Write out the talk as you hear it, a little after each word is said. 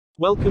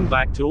Welcome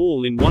back to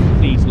All in One.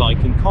 Please like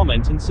and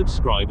comment and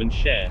subscribe and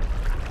share.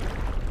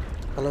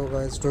 Hello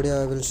guys, today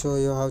I will show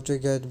you how to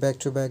get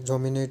back-to-back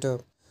Dominator.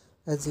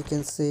 As you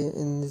can see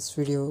in this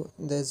video,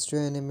 there's two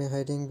enemy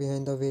hiding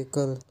behind the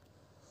vehicle.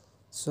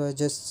 So I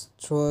just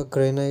throw a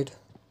grenade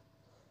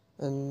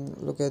and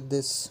look at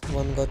this,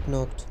 one got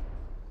knocked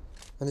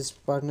and his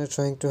partner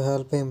trying to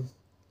help him.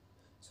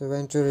 So I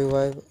went to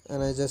revive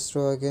and I just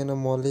throw again a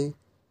molly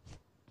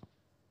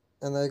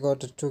and I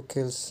got 2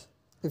 kills.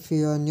 If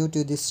you are new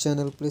to this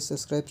channel, please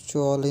subscribe to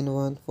All in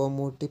One for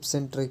more tips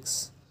and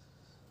tricks.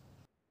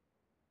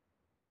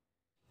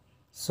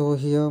 So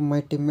here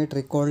my teammate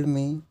recalled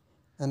me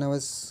and I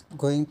was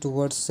going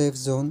towards safe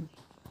zone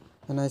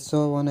and I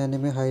saw one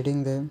enemy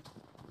hiding there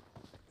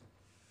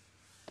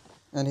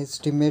and his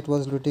teammate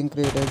was looting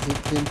crate. As he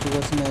came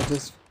towards me, I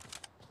just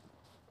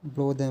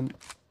blow them,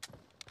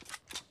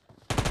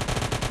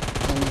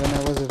 and when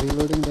I was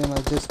reloading them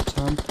I just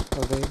jumped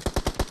away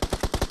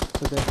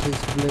so that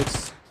his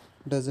bullets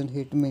doesn't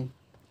hit me.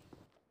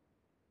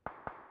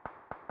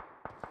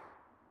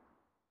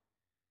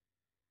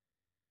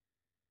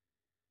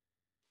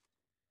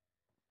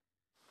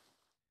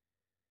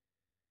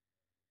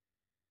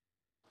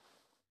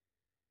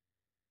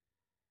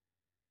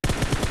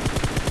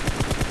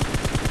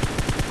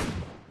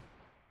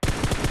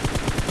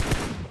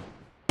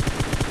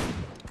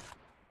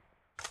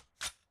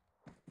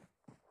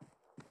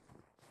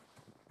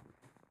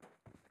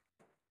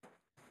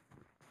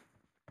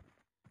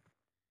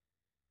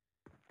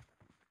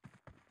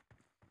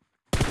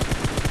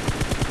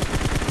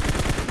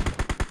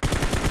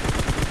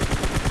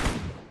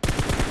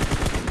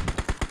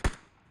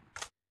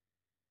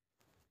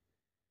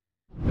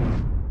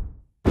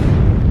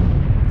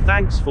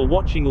 Thanks for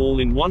watching All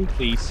in One.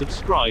 Please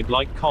subscribe,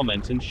 like,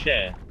 comment and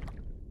share.